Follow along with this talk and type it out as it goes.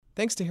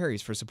Thanks to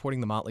Harry's for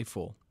supporting The Motley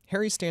Fool.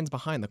 Harry's stands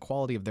behind the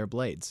quality of their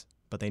blades,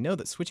 but they know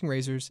that switching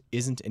razors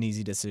isn't an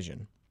easy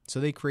decision.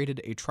 So they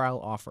created a trial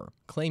offer.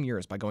 Claim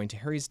yours by going to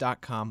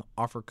harrys.com,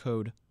 offer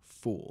code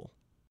FOOL.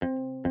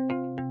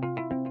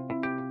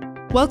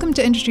 Welcome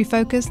to Industry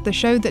Focus, the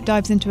show that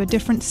dives into a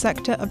different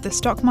sector of the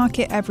stock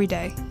market every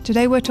day.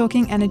 Today we're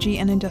talking energy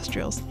and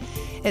industrials.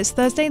 It's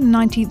Thursday the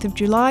 19th of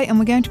July and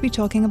we're going to be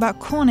talking about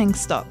Corning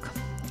stock.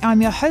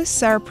 I'm your host,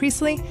 Sarah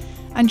Priestley,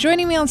 and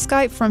joining me on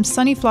Skype from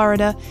sunny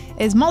Florida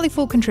is Motley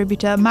Fool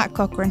contributor Matt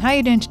Cochran. How are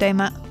you doing today,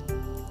 Matt?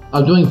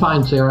 I'm doing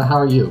fine, Sarah. How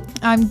are you?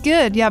 I'm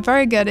good. Yeah,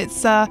 very good.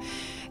 It's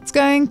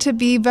going to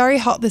be very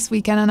hot this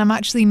weekend and I'm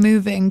actually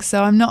moving,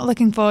 so I'm not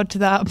looking forward to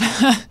that.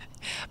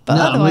 But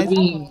no,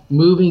 otherwise,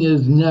 moving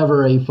is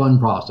never a fun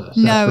process.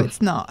 No,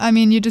 it's not. I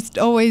mean, you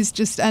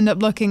always end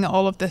up looking at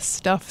all of this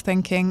stuff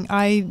thinking,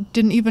 I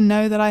didn't even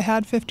know that I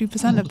had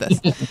 50% of this.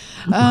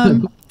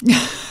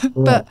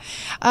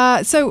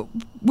 So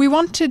we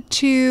wanted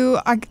to,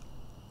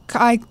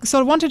 I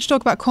sort of wanted to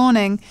talk about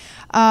Corning.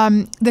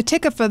 The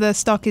ticker for the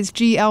stock is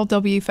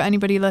GLW for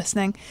anybody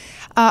listening.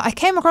 I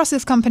came across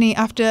this company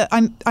after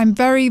I'm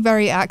very,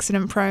 very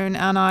accident prone,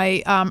 and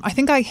I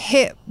think I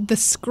hit the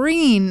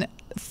screen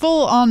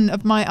full on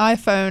of my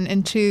iPhone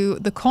into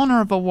the corner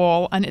of a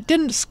wall and it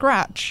didn't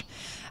scratch.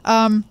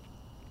 And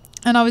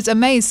I was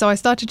amazed, so I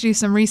started to do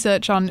some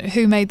research on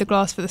who made the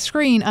glass for the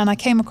screen, and I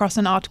came across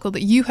an article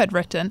that you had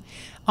written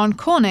on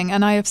Corning,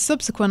 and I have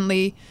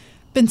subsequently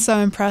been so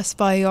impressed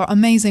by your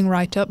amazing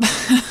write-up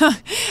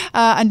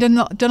and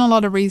done a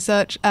lot of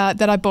research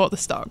that I bought the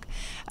stock.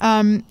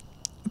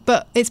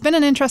 But it's been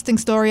an interesting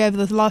story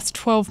over the last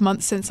 12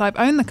 months since I've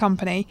owned the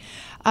company.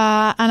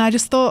 And I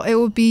just thought it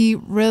would be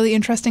really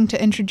interesting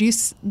to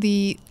introduce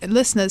the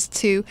listeners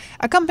to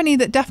a company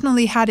that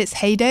definitely had its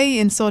heyday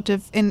in sort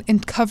of in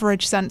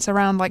coverage sense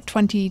around like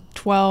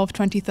 2012,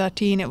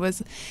 2013. It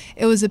was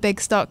a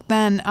big stock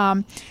then.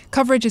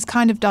 Coverage has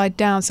kind of died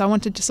down, so I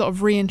wanted to sort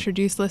of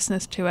reintroduce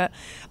listeners to it.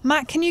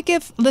 Matt, can you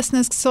give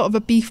listeners sort of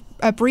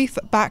a brief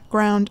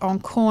background on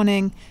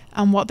Corning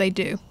and what they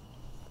do?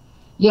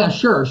 Yeah,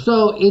 sure.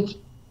 So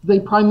they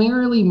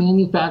primarily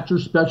manufacture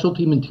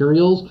specialty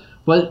materials,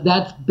 but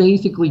that's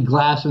basically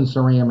glass and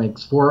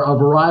ceramics for a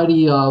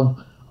variety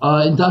of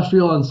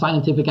industrial and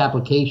scientific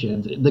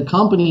applications. The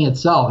company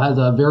itself has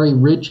a very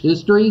rich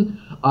history.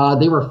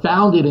 They were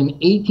founded in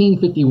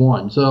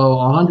 1851, so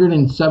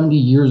 170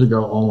 years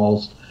ago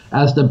almost,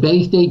 as the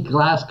Bay State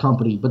Glass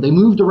Company. But they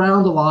moved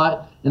around a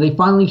lot, and they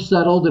finally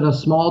settled in a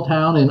small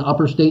town in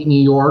upper state New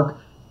York,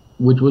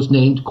 which was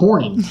named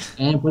Corning.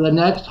 And for the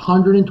next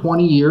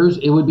 120 years,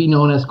 it would be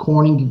known as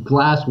Corning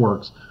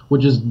Glassworks,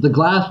 which is the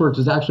Glassworks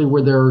is actually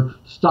where their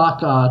stock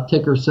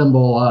ticker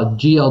symbol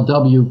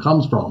GLW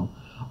comes from.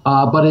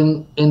 But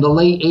in the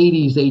late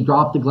 80s, they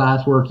dropped the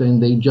Glassworks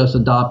and they just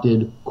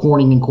adopted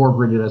Corning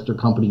Incorporated as their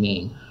company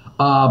name.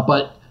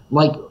 But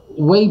like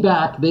way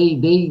back,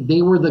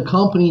 they were the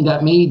company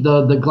that made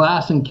the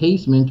glass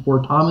encasement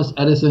for Thomas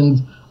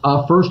Edison's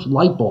first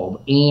light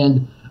bulb.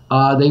 And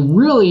they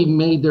really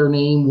made their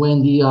name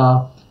when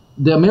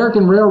the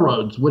American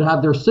railroads would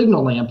have their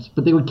signal lamps,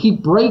 but they would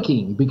keep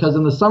breaking because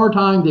in the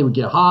summertime they would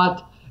get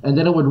hot and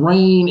then it would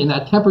rain and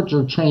that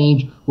temperature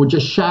change would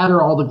just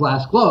shatter all the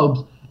glass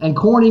globes. And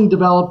Corning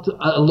developed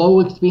a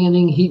low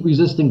expanding heat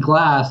resistant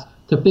glass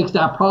to fix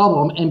that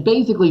problem. And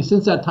basically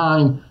since that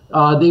time,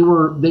 they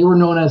were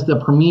known as the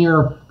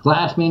premier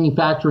glass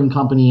manufacturing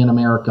company in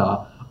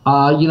America.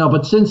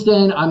 But since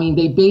then, I mean,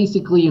 they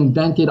basically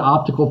invented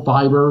optical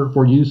fiber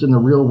for use in the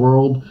real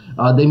world.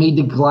 They made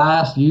the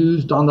glass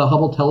used on the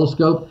Hubble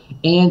telescope.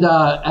 And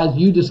as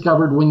you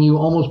discovered when you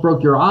almost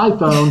broke your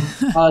iPhone,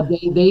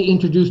 they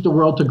introduced the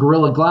world to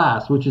Gorilla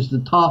Glass, which is the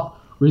tough,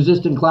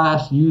 resistant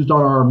glass used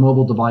on our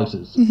mobile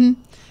devices. Mm-hmm.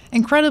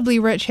 Incredibly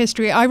rich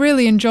history. I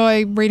really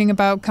enjoy reading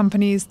about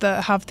companies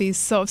that have these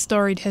sort of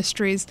storied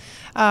histories.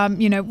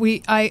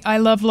 I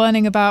love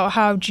learning about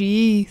how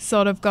GE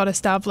sort of got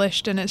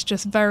established, and it's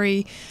just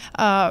very,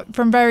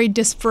 from very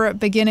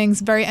disparate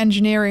beginnings, very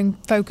engineering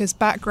focused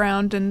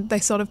background, and they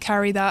sort of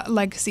carry that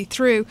legacy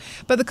through.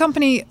 But the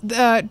company,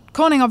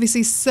 Corning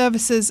obviously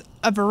services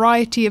a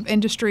variety of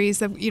industries,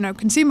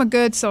 consumer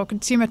goods or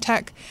consumer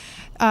tech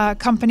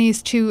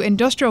companies to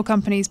industrial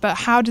companies, but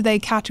how do they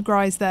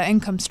categorize their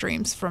income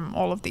streams from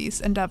all of these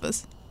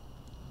endeavors?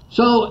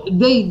 So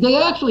they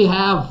actually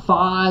have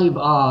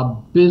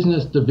 5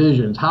 business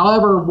divisions.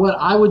 However, what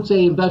I would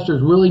say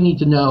investors really need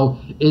to know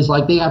is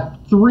they have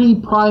 3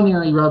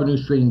 primary revenue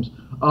streams.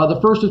 The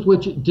first is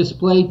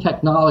Display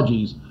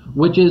Technologies,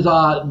 which is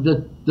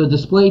the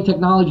Display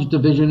Technologies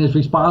division is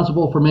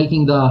responsible for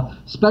making the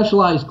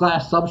specialized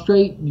glass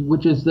substrate,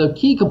 which is the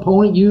key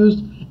component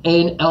used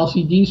in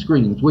LCD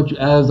screens, which,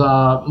 as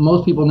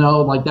most people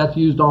know, that's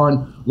used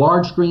on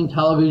large screen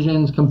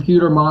televisions,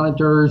 computer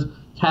monitors,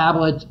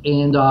 tablets,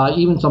 and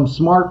even some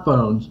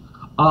smartphones.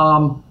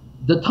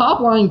 The top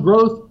line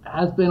growth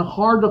has been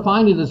hard to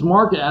find in this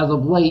market as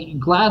of late.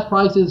 Glass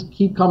prices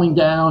keep coming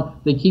down,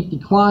 they keep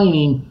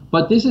declining,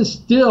 but this is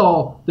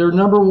still their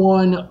number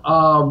one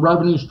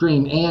revenue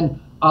stream.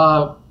 And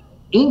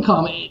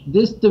income,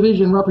 this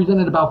division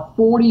represented about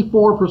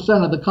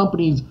 44% of the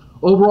company's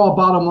overall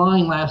bottom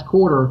line last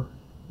quarter.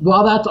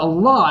 While that's a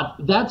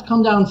lot, that's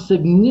come down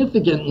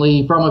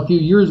significantly from a few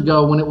years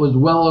ago when it was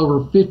well over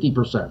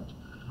 50%.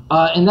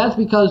 And that's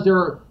because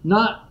they're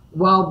not,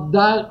 while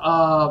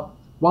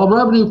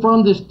revenue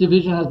from this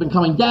division has been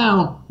coming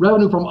down,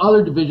 revenue from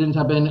other divisions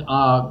have been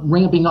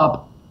ramping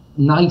up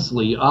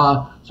nicely.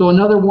 So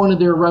another one of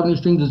their revenue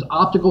streams is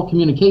optical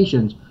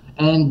communications,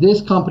 and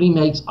this company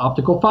makes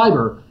optical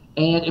fiber.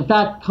 And in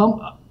fact,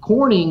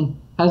 Corning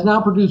has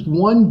now produced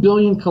 1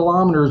 billion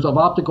kilometers of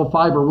optical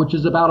fiber, which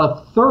is about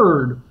a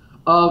third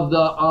of the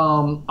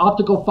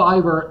optical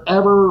fiber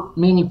ever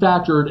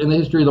manufactured in the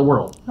history of the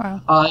world. Wow.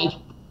 Its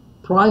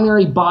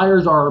primary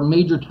buyers are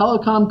major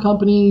telecom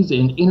companies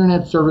and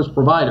internet service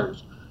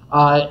providers.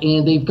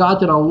 And they've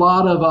gotten a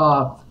lot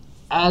of,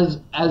 as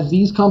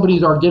these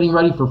companies are getting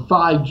ready for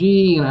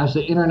 5G and as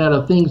the Internet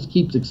of Things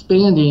keeps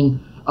expanding,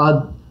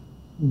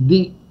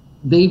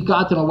 they've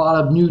gotten a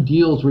lot of new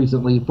deals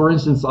recently. For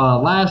instance,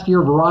 last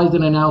year,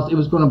 Verizon announced it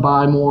was going to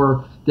buy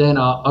more than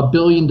 $1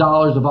 billion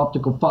of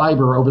optical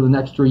fiber over the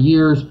next 3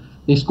 years.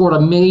 They scored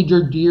a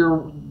major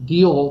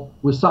deal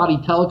with Saudi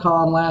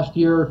Telecom last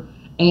year.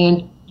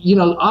 And, you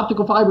know,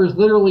 optical fiber is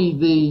literally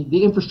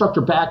the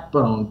infrastructure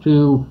backbone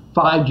to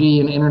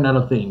 5G and Internet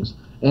of Things.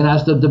 And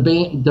as the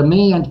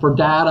demand for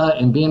data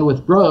and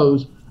bandwidth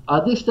grows,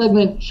 this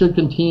segment should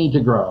continue to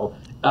grow.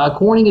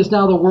 Corning is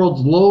now the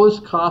world's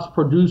lowest cost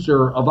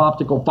producer of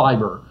optical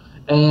fiber,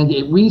 and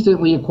it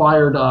recently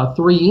acquired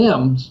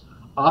 3M's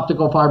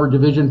optical fiber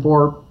division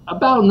for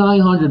about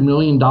 $900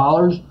 million.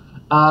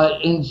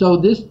 And so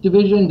this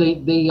division,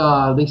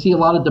 they see a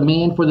lot of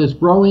demand for this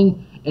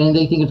growing, and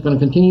they think it's going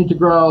to continue to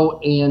grow,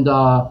 and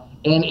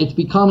it's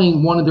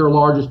becoming one of their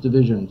largest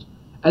divisions.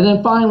 And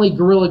then finally,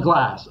 Gorilla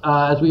Glass,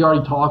 as we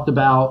already talked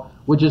about,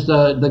 which is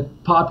the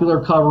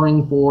popular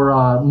covering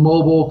for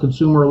mobile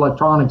consumer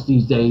electronics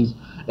these days.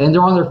 And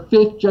they're on their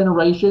 5th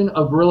generation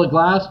of Gorilla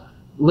Glass.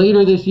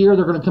 Later this year,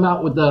 they're going to come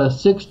out with the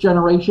 6th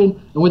generation.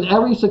 And with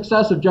every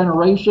successive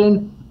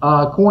generation,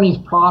 Corning's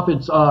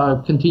profits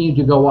continue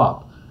to go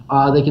up.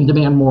 They can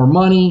demand more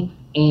money,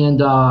 and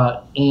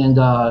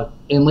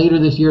later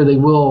this year, they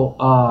will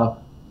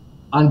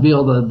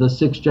unveil the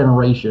 6th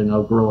generation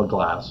of Gorilla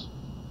Glass.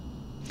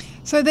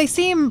 So they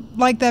seem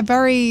like they're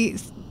very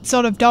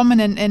sort of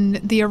dominant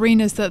in the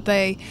arenas that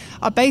they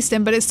are based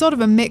in, but it's sort of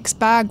a mixed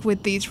bag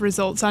with these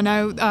results. I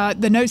know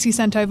the notes you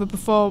sent over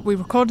before we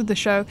recorded the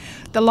show,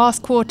 the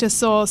last quarter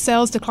saw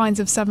sales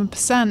declines of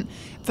 7%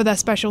 for their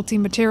specialty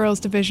materials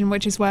division,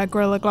 which is where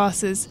Gorilla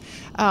Glass is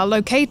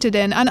located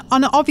in. And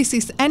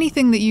obviously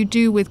anything that you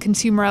do with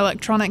consumer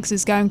electronics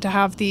is going to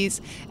have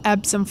these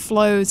ebbs and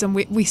flows, and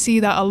we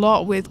see that a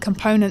lot with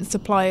component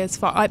suppliers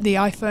for the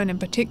iPhone in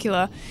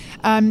particular.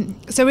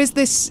 So is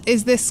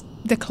this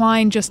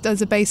decline just as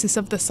a basis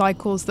of the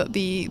cycles that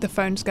the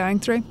phone's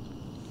going through?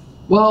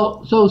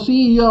 Well, so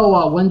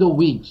CEO Wendell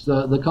Weeks,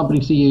 the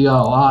company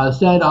CEO,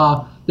 said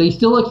they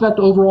still expect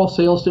overall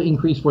sales to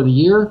increase for the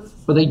year,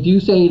 but they do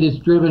say it is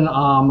driven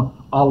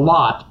a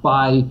lot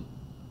by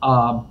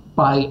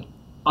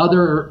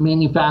other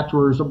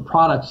manufacturers of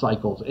product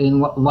cycles.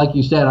 And like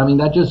you said, I mean,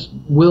 that just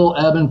will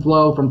ebb and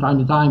flow from time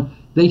to time.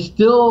 They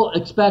still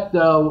expect,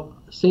 though,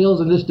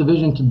 sales in this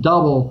division to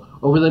double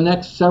over the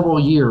next several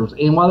years.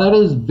 And while that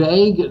is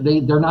vague,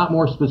 they're not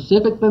more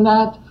specific than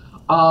that.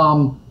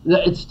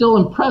 It's still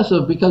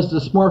impressive because the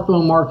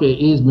smartphone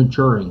market is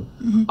maturing.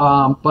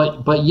 Mm-hmm.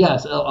 But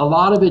yes, a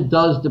lot of it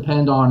does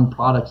depend on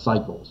product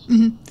cycles.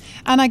 Mm-hmm.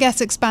 And I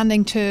guess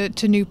expanding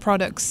to new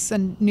products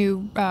and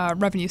new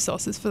revenue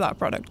sources for that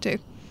product too.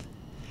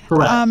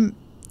 Correct.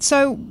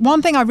 So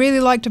one thing I really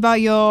liked about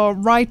your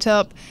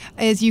write-up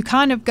is you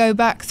kind of go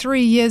back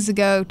 3 years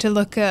ago to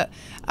look at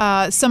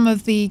some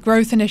of the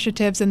growth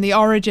initiatives and the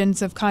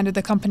origins of kind of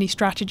the company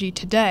strategy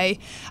today.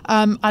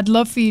 I'd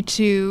love for you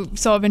to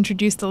sort of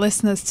introduce the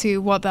listeners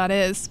to what that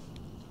is.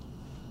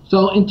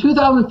 So in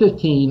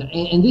 2015,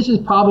 and this is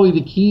probably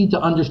the key to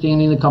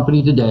understanding the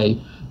company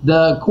today,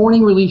 the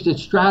Corning released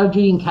its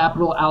strategy and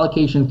capital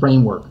allocation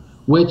framework,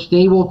 which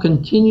they will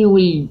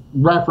continually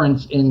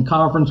reference in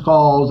conference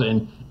calls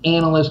and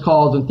analyst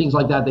calls and things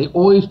like that. They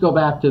always go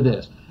back to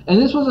this.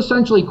 And this was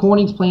essentially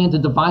Corning's plan to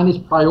define its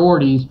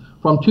priorities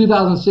from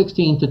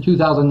 2016 to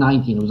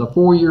 2019. It was a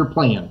 4-year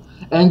plan.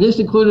 And this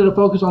included a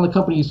focus on the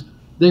company's,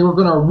 they were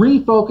going to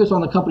refocus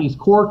on the company's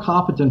core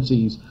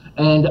competencies.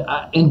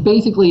 And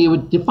basically it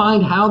would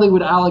define how they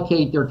would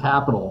allocate their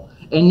capital.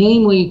 And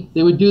namely,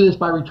 they would do this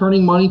by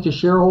returning money to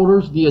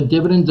shareholders via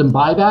dividends and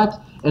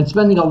buybacks and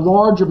spending a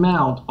large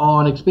amount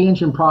on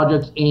expansion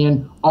projects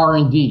and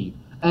R&D.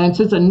 And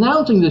since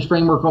announcing this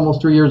framework almost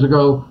 3 years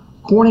ago,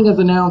 Corning has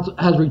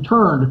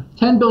returned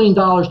 $10 billion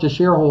to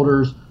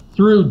shareholders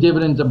through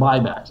dividends and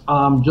buybacks.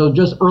 So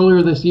just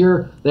earlier this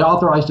year, they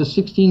authorized a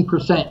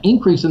 16%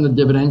 increase in the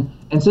dividend.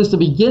 And since the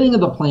beginning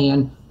of the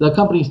plan, the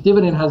company's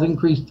dividend has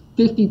increased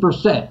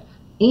 50%.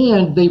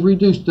 And they've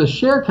reduced the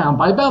share count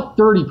by about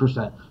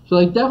 30%. So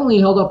they definitely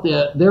held up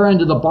their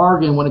end of the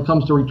bargain when it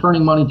comes to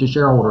returning money to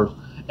shareholders.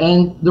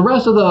 And the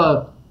rest of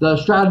the the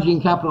strategy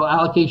and capital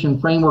allocation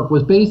framework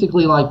was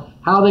basically like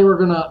how they were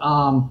going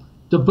to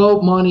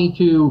devote money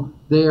to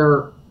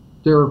their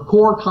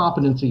core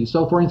competencies.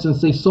 So, for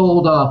instance, they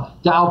sold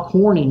Dow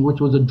Corning,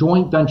 which was a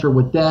joint venture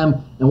with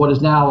them and what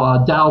is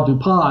now Dow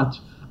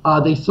DuPont.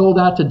 They sold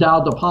that to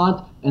Dow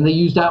DuPont, and they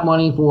used that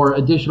money for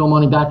additional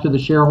money back to the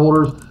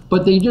shareholders.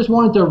 But they just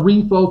wanted to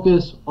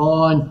refocus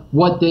on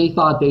what they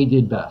thought they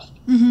did best.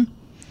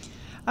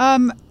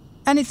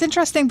 And it's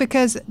interesting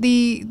because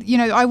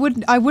I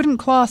wouldn't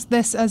class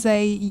this as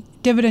a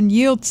dividend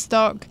yield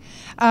stock,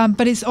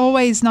 but it's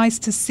always nice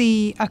to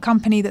see a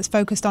company that's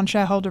focused on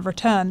shareholder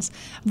returns.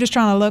 I'm just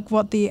trying to look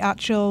what the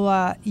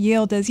actual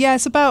yield is. Yeah,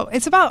 it's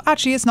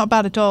not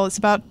bad at all. It's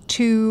about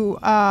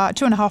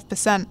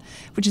 2.5%,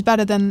 which is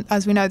better than,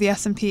 as we know, the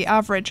S&P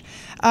average.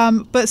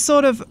 But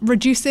sort of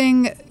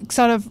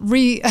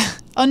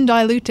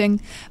undiluting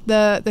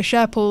the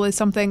share pool is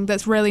something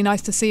that's really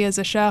nice to see as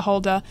a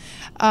shareholder.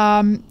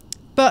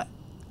 But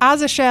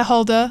as a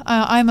shareholder,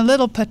 I'm a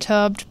little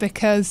perturbed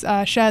because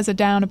shares are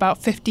down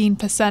about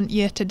 15%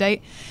 year to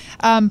date.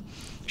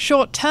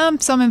 Short term,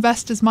 some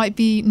investors might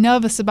be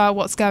nervous about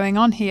what's going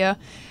on here.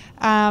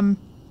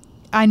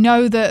 I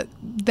know that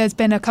there's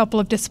been a couple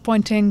of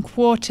disappointing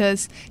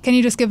quarters. Can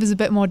you just give us a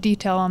bit more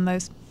detail on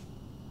those?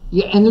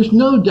 Yeah, and there's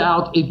no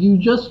doubt if you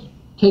just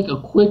take a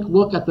quick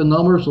look at the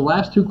numbers, the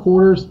last 2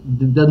 quarters,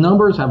 the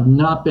numbers have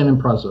not been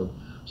impressive.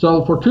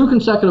 So for 2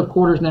 consecutive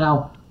quarters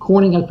now,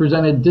 Corning has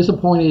presented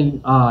disappointing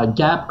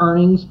GAAP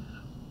earnings,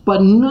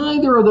 but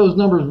neither of those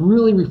numbers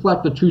really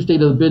reflect the true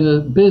state of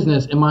the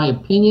business, in my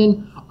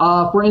opinion.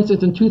 For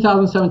instance, in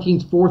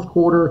 2017's fourth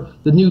quarter,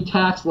 the new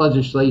tax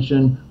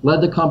legislation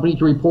led the company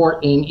to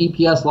report an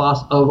EPS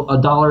loss of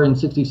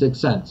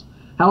 $1.66.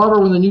 However,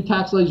 when the new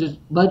tax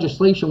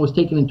legislation was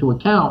taken into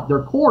account,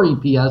 their core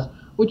EPS,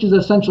 which is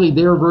essentially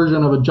their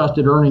version of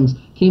adjusted earnings,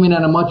 came in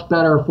at a much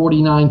better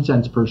 49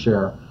 cents per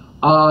share.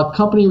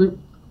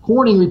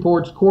 Corning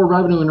reports core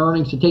revenue and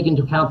earnings to take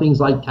into account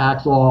things like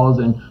tax laws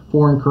and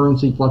foreign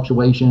currency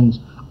fluctuations.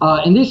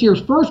 In this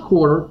year's first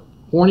quarter,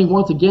 Corning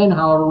once again,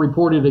 however,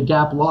 reported a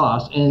GAAP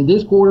loss. And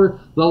this quarter,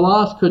 the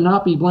loss could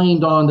not be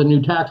blamed on the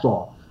new tax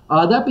law.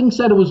 That being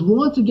said, it was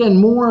once again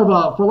more of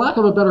a, for lack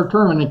of a better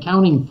term, an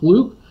accounting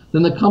fluke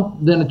than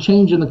a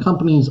change in the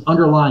company's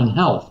underlying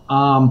health.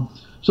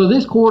 So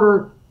this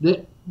quarter,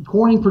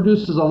 Corning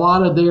produces a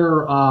lot of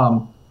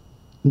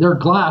their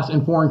glass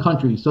in foreign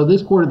countries. So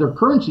this quarter, their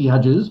currency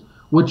hedges,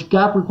 which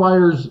GAAP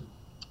requires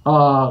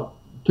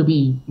to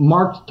be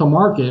marked to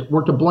market,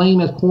 were to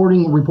blame as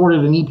Corning reported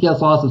an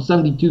EPS loss of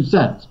 72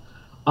 cents.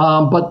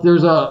 But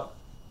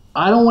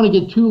I don't want to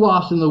get too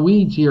lost in the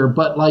weeds here,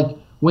 but like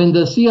when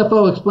the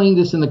CFO explained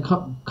this in the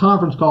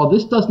conference call,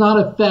 this does not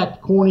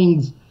affect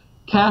Corning's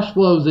cash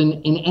flows in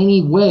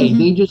any way. Mm-hmm.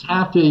 They just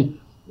have to,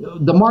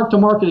 the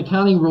mark-to-market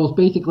accounting rules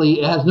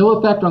basically, it has no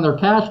effect on their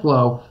cash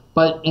flow,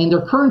 but in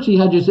their currency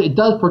hedges, it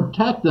does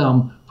protect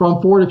them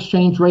from foreign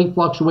exchange rate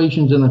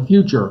fluctuations in the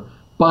future.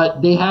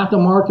 But they have to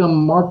mark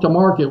them mark to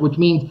market, which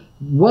means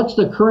what's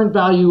the current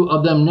value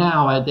of them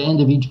now at the end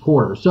of each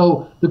quarter.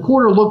 So the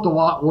quarter looked a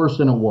lot worse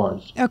than it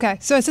was. Okay,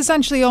 so it's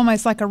essentially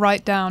almost like a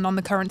write down on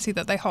the currency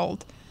that they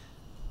hold.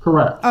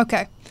 Correct.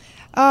 Okay.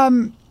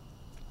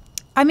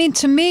 I mean,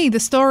 to me, the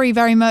story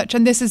very much,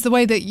 and this is the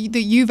way that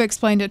you've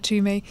explained it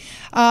to me,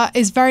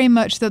 is very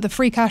much that the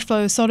free cash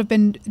flow has sort of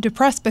been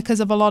depressed because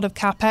of a lot of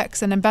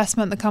capex and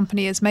investment the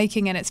company is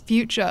making in its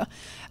future.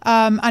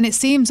 And it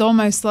seems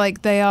almost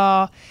like they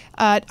are,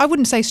 I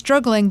wouldn't say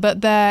struggling,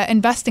 but they're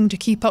investing to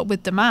keep up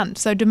with demand.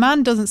 So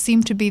demand doesn't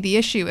seem to be the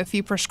issue if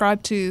you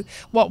prescribe to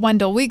what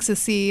Wendell Weeks, the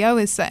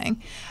CEO, is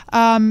saying.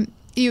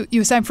 You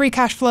were saying free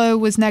cash flow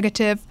was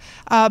negative,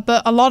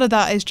 but a lot of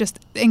that is just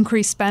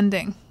increased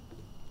spending.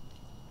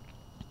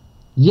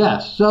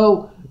 Yes.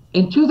 So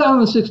in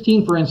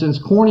 2016, for instance,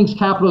 Corning's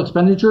capital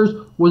expenditures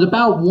was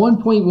about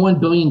 $1.1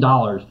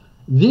 billion.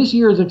 This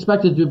year is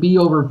expected to be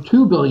over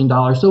 $2 billion.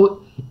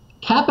 So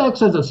CapEx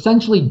has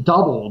essentially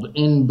doubled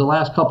in the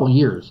last couple of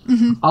years.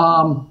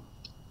 Mm-hmm.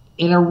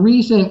 In a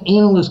recent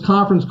analyst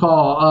conference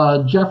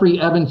call,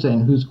 Jeffrey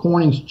Evanson, who's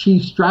Corning's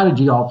chief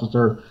strategy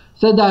officer,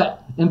 said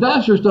that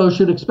investors, though,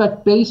 should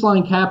expect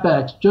baseline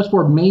CapEx just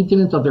for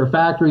maintenance of their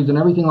factories and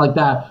everything like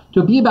that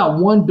to be about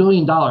 $1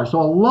 billion.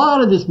 So a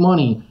lot of this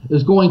money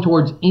is going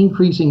towards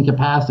increasing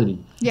capacity.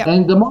 Yep.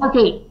 And the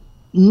market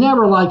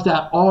never likes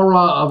that aura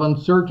of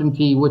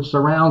uncertainty which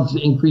surrounds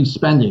increased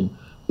spending.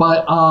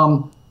 But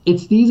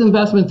it's these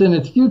investments in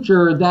its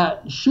future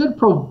that should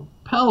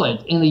propel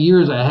it in the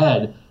years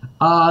ahead.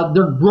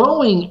 They're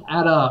growing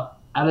at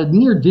a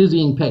near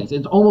dizzying pace.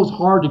 It's almost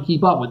hard to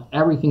keep up with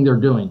everything they're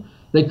doing.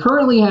 They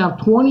currently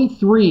have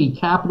 23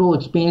 capital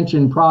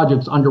expansion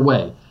projects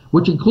underway,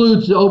 which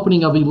includes the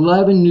opening of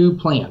 11 new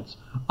plants.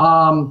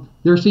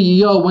 Their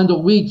CEO,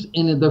 Wendell Weeks,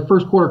 in the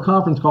first quarter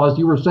conference call, as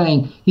you were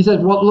saying, he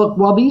said, well, look,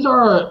 while these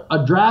are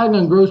a drag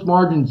on gross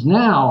margins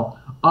now,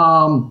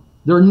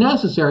 they're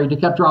necessary to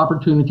capture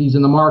opportunities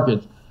in the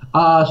markets.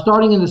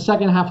 Starting in the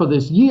second half of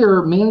this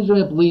year,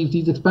 management believes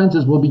these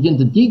expenses will begin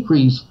to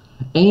decrease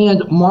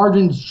and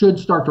margins should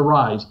start to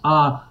rise.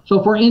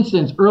 So for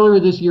instance, earlier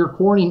this year,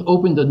 Corning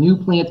opened a new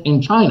plant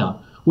in China,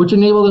 which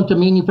enabled them to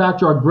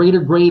manufacture a greater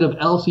grade of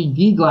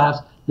LCD glass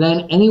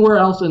than anywhere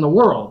else in the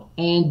world.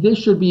 And this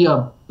should be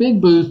a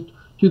big boost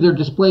to their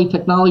display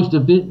technologies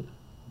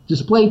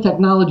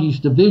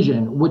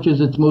division, which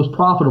is its most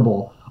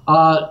profitable.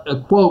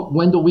 A quote,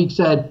 Wendell Weeks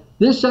said,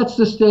 "This sets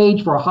the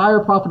stage for higher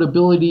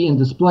profitability in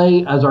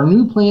display as our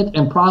new plant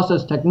and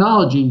process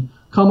technology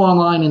come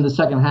online in the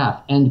second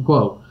half," end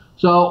quote.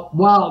 So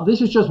while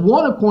this is just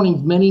one of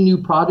Corning's many new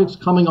projects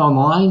coming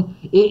online,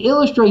 it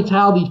illustrates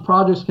how these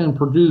projects can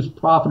produce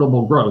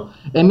profitable growth.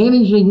 And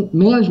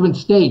management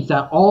states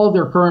that all of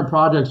their current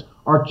projects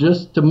are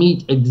just to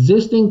meet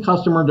existing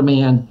customer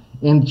demand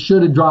and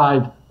should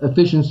drive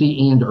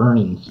efficiency and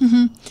earnings.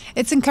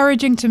 It's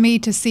encouraging to me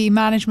to see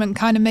management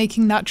kind of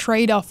making that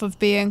trade-off of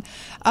being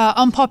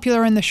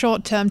unpopular in the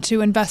short term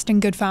to invest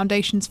in good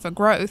foundations for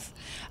growth.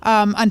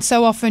 And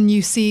so often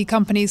you see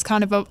companies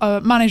kind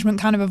of management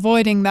kind of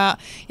avoiding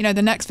that,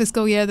 the next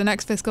fiscal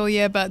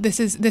year. But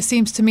this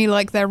seems to me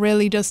like they're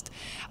really just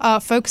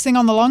focusing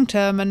on the long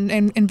term and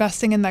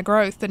investing in their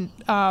growth. And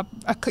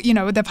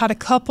they've had a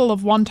couple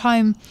of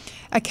one-time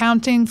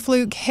accounting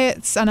fluke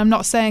hits, and I'm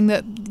not saying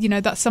that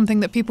that's something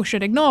that people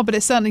should ignore, but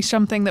it's certainly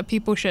something that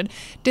people should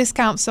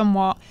discount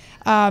somewhat,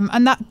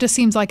 and that just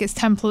seems like it's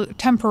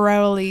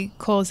temporarily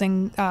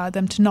causing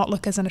them to not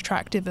look as an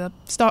attractive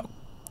stock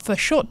for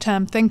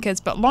short-term thinkers,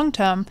 but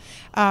long-term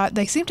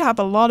they seem to have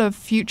a lot of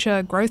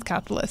future growth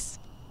catalysts.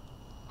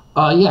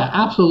 Yeah,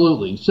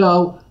 absolutely.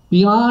 So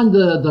beyond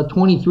the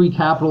 23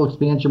 capital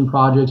expansion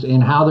projects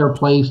and how they're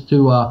placed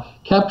to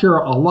capture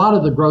a lot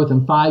of the growth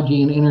in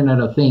 5G and Internet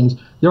of Things,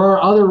 there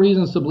are other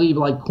reasons to believe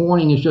like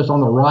Corning is just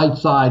on the right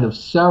side of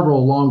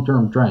several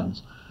long-term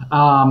trends.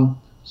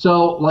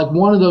 So like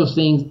one of those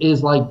things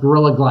is like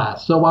Gorilla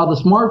Glass. So while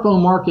the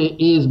smartphone market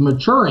is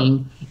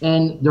maturing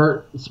and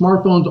their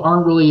smartphones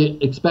aren't really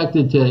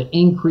expected to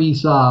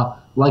increase,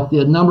 like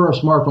the number of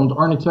smartphones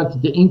aren't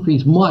expected to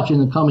increase much in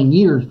the coming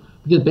years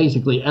because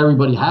basically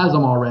everybody has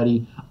them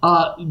already.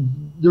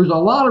 There's a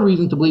lot of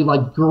reason to believe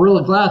like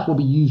Gorilla Glass will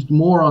be used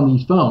more on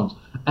these phones.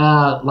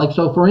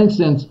 So for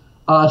instance,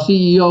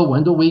 CEO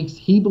Wendell Weeks,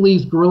 he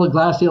believes Gorilla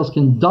Glass sales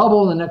can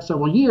double in the next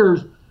several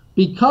years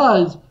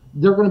because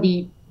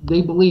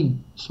they believe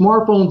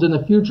smartphones in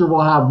the future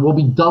will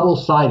be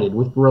double-sided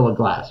with Gorilla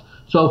Glass.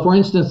 So for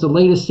instance, the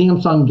latest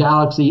Samsung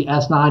Galaxy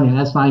S9 and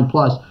S9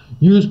 Plus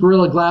use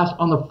Gorilla Glass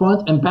on the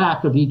front and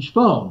back of each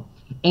phone.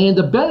 And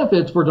the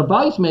benefits for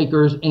device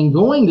makers in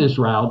going this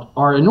route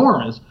are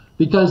enormous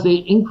because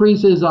it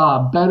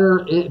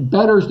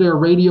betters their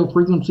radio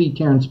frequency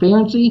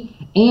transparency,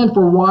 and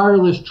for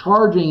wireless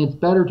charging, it's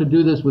better to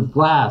do this with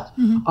glass.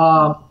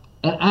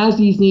 And as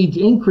these needs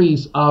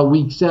increase,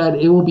 Weeks said,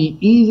 it will be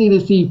easy to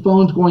see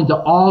phones going to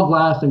all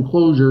glass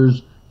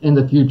enclosures in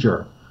the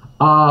future.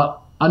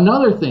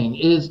 Another thing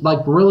is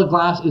like Gorilla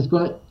Glass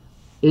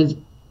is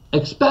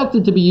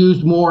expected to be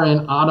used more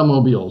in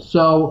automobiles.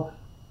 So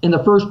in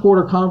the first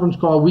quarter conference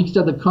call, Weeks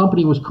said the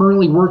company was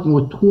currently working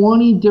with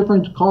 20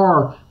 different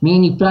car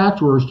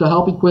manufacturers to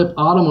help equip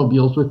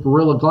automobiles with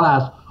Gorilla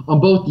Glass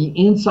on both the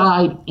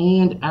inside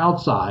and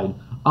outside.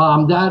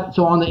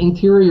 So on the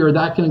interior,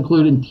 that can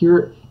include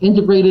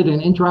integrated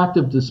and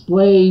interactive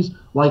displays,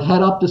 like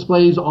head-up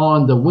displays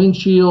on the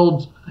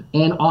windshields,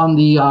 and on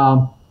the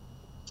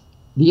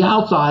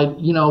outside,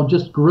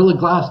 just Gorilla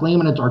Glass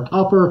laminates are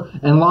tougher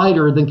and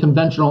lighter than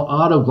conventional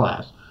auto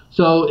glass.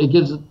 So it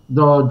gives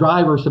the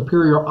driver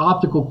superior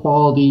optical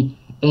quality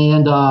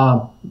and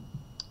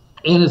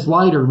it's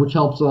lighter, which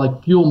helps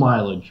like fuel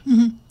mileage.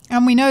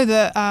 And we know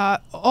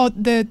that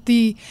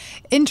the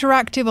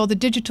interactive or the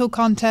digital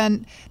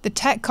content, the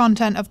tech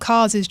content of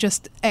cars is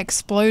just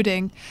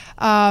exploding,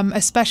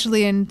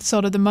 especially in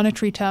sort of the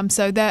monetary terms.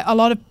 So there a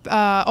lot of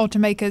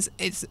automakers,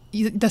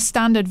 the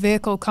standard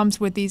vehicle comes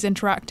with these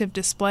interactive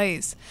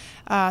displays.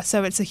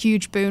 So it's a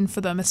huge boon for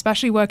them,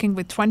 especially working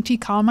with 20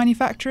 car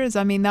manufacturers.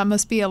 I mean, that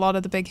must be a lot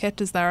of the big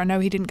hitters there. I know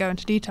he didn't go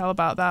into detail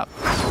about that.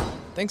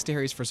 Thanks to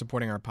Harry's for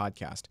supporting our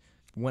podcast.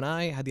 When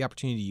I had the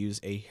opportunity to use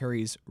a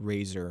Harry's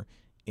razor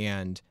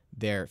and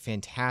their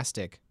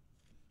fantastic,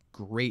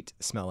 great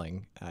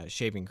smelling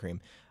shaving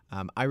cream,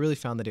 I really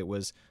found that it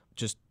was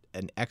just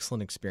an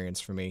excellent experience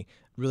for me.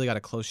 Really got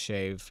a close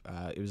shave.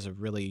 It was a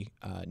really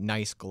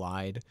nice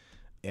glide,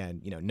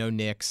 and no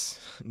nicks,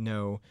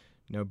 no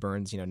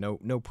burns,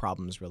 no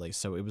problems really.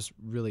 So it was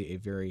really a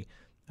very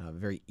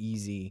very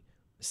easy,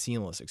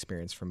 seamless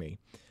experience for me.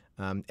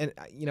 And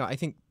I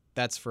think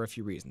that's for a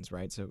few reasons,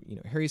 right? So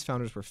Harry's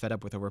founders were fed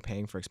up with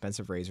overpaying for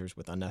expensive razors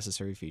with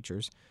unnecessary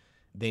features.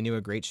 They knew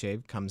a great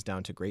shave comes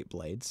down to great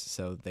blades,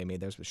 so they made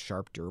theirs with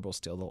sharp, durable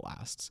steel that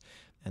lasts.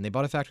 And they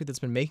bought a factory that's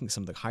been making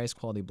some of the highest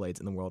quality blades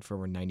in the world for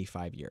over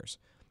 95 years.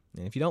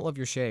 And if you don't love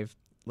your shave,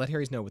 let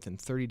Harry's know within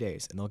 30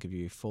 days, and they'll give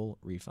you a full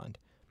refund.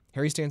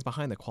 Harry stands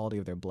behind the quality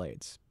of their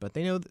blades, but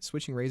they know that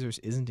switching razors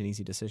isn't an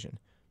easy decision.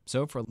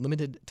 So for a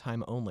limited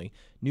time only,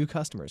 new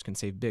customers can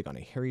save big on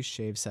a Harry's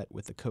shave set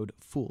with the code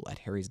FOOL at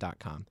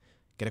harrys.com.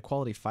 Get a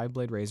quality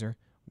 5-blade razor,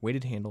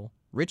 weighted handle,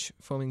 Rich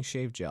Foaming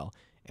Shave Gel,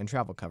 and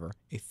travel cover,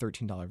 a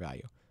 $13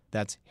 value.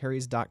 That's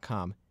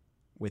harrys.com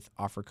with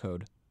offer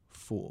code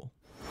FOOL.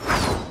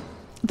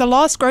 The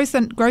last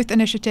growth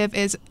initiative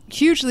is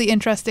hugely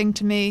interesting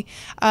to me.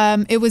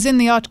 It was in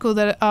the article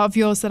of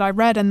yours that I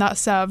read, and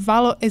that's am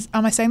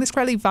I saying this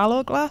correctly?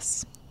 Valor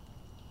Glass?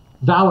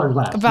 Valor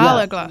Glass.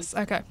 Valor yes. Glass.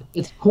 Okay.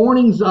 It's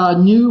Corning's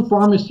new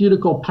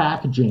pharmaceutical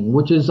packaging,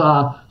 which is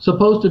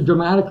supposed to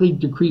dramatically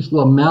decrease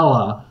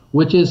lamella,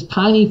 which is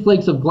tiny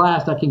flakes of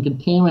glass that can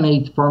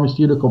contaminate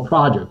pharmaceutical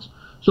projects.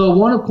 So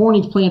one of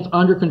Corning's plants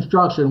under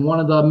construction, one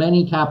of the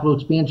many capital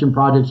expansion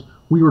projects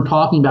we were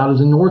talking about, is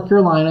in North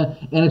Carolina,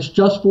 and it's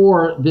just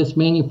for this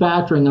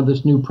manufacturing of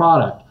this new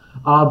product.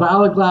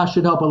 Valor Glass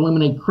should help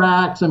eliminate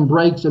cracks and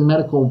breaks in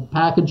medical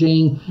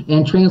packaging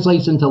and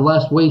translates into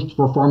less waste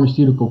for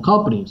pharmaceutical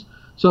companies.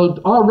 So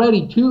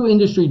already 2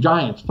 industry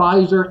giants,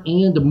 Pfizer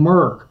and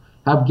Merck,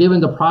 have given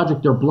the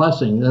project their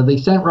blessing. They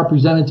sent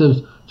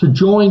representatives to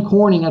join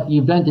Corning at the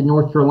event in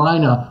North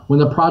Carolina when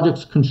the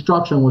project's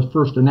construction was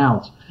first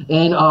announced.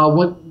 And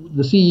what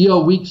the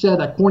CEO Weeks said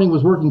that Corning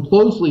was working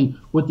closely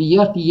with the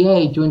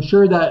FDA to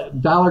ensure that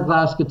Valor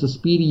Glass gets a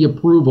speedy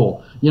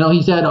approval.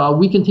 He said,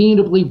 we continue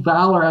to believe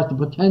Valor has the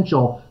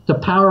potential to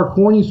power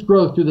Corning's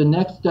growth through the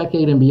next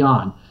decade and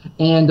beyond.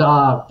 And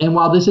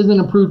while this isn't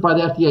approved by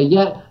the FDA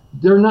yet,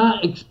 they're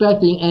not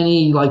expecting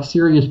any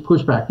serious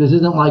pushback. This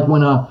isn't like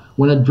when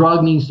a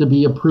drug needs to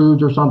be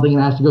approved or something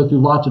and has to go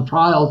through lots of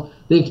trials.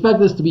 They expect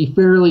this to be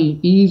fairly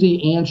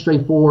easy and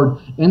straightforward,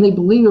 and they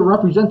believe it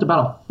represents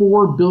about a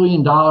 $4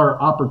 billion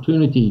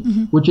opportunity,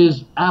 which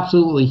is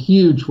absolutely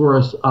huge for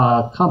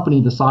a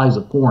company the size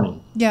of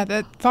Corning. Yeah,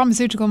 the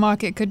pharmaceutical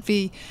market could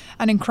be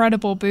an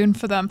incredible boon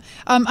for them.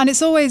 And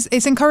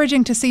it's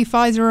encouraging to see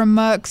Pfizer and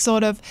Merck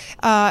sort of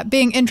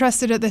being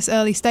interested at this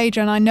early stage.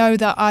 And I know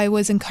that I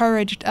was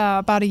encouraged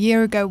about a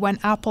year ago when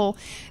Apple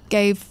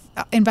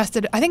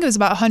invested, I think it was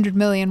about $100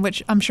 million,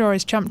 which I'm sure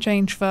is chump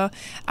change for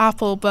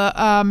Apple, but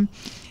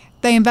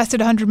they invested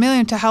 $100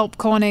 million to help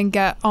Corning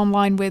get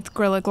online with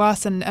Gorilla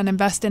Glass and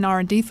invest in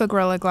R&D for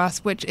Gorilla Glass,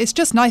 which it's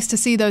just nice to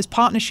see those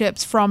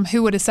partnerships from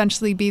who would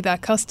essentially be their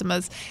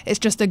customers. It's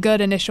just a good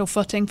initial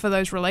footing for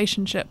those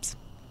relationships.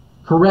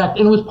 Correct.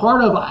 And it was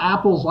part of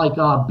Apple's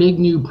big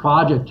new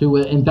project to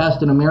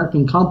invest in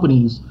American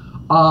companies.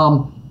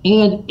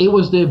 And it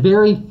was the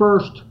very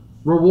first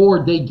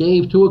reward they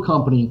gave to a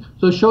company.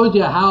 So it shows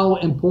you how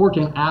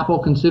important Apple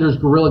considers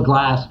Gorilla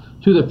Glass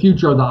to the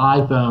future of the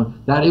iPhone,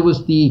 that it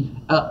was the,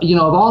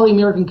 of all the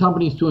American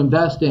companies to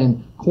invest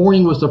in,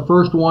 Corning was the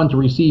first one to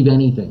receive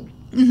anything.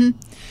 Mm-hmm.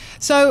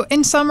 So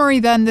in summary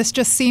then, this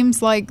just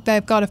seems like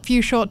they've got a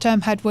few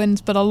short-term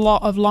headwinds, but a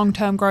lot of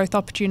long-term growth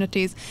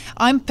opportunities.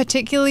 I'm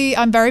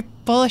very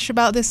bullish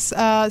about this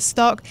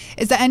stock.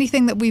 Is there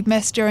anything that we've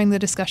missed during the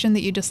discussion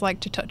that you'd just like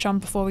to touch on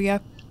before we go?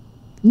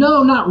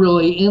 No, not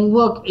really. And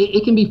look,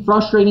 it can be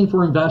frustrating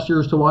for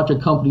investors to watch a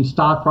company's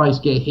stock price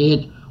get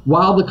hit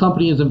while the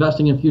company is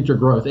investing in future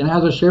growth. And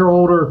as a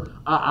shareholder,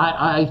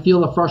 I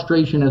feel the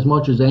frustration as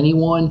much as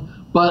anyone.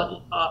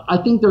 But I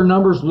think their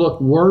numbers look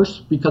worse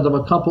because of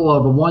a couple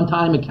of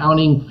one-time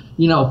accounting,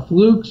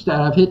 flukes that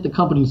have hit the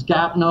company's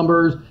GAAP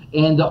numbers,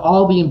 and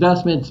all the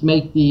investments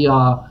make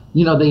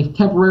they've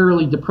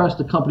temporarily depressed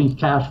the company's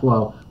cash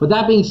flow. But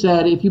that being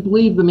said, if you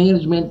believe the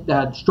management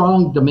that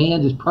strong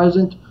demand is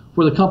present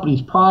for the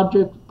company's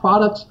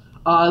products,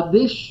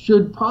 this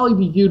should probably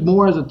be viewed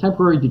more as a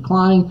temporary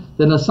decline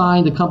than a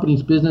sign the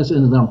company's business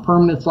is on a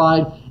permanent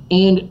slide.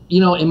 And,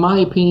 in my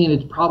opinion,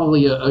 it's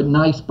probably a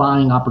nice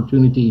buying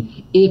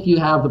opportunity if you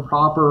have the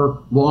proper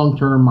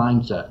long-term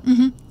mindset.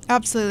 Mm-hmm.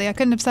 Absolutely. I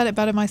couldn't have said it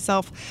better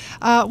myself.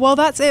 Well,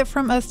 that's it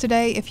from us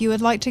today. If you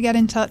would like to get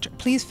in touch,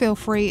 please feel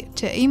free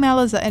to email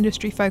us at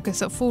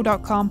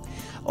industryfocus@fool.com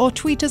or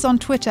tweet us on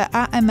Twitter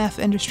at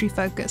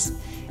MFIndustryFocus.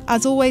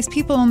 As always,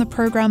 people on the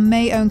program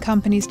may own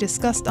companies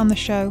discussed on the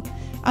show,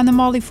 and the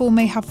Motley Fool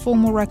may have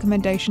formal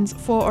recommendations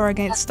for or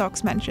against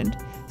stocks mentioned.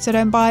 So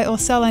don't buy or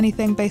sell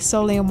anything based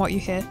solely on what you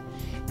hear.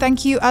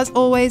 Thank you, as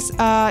always,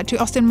 to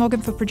Austin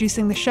Morgan for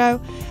producing the show.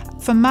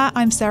 For Matt,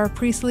 I'm Sarah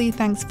Priestley.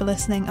 Thanks for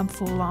listening, and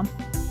Fool on.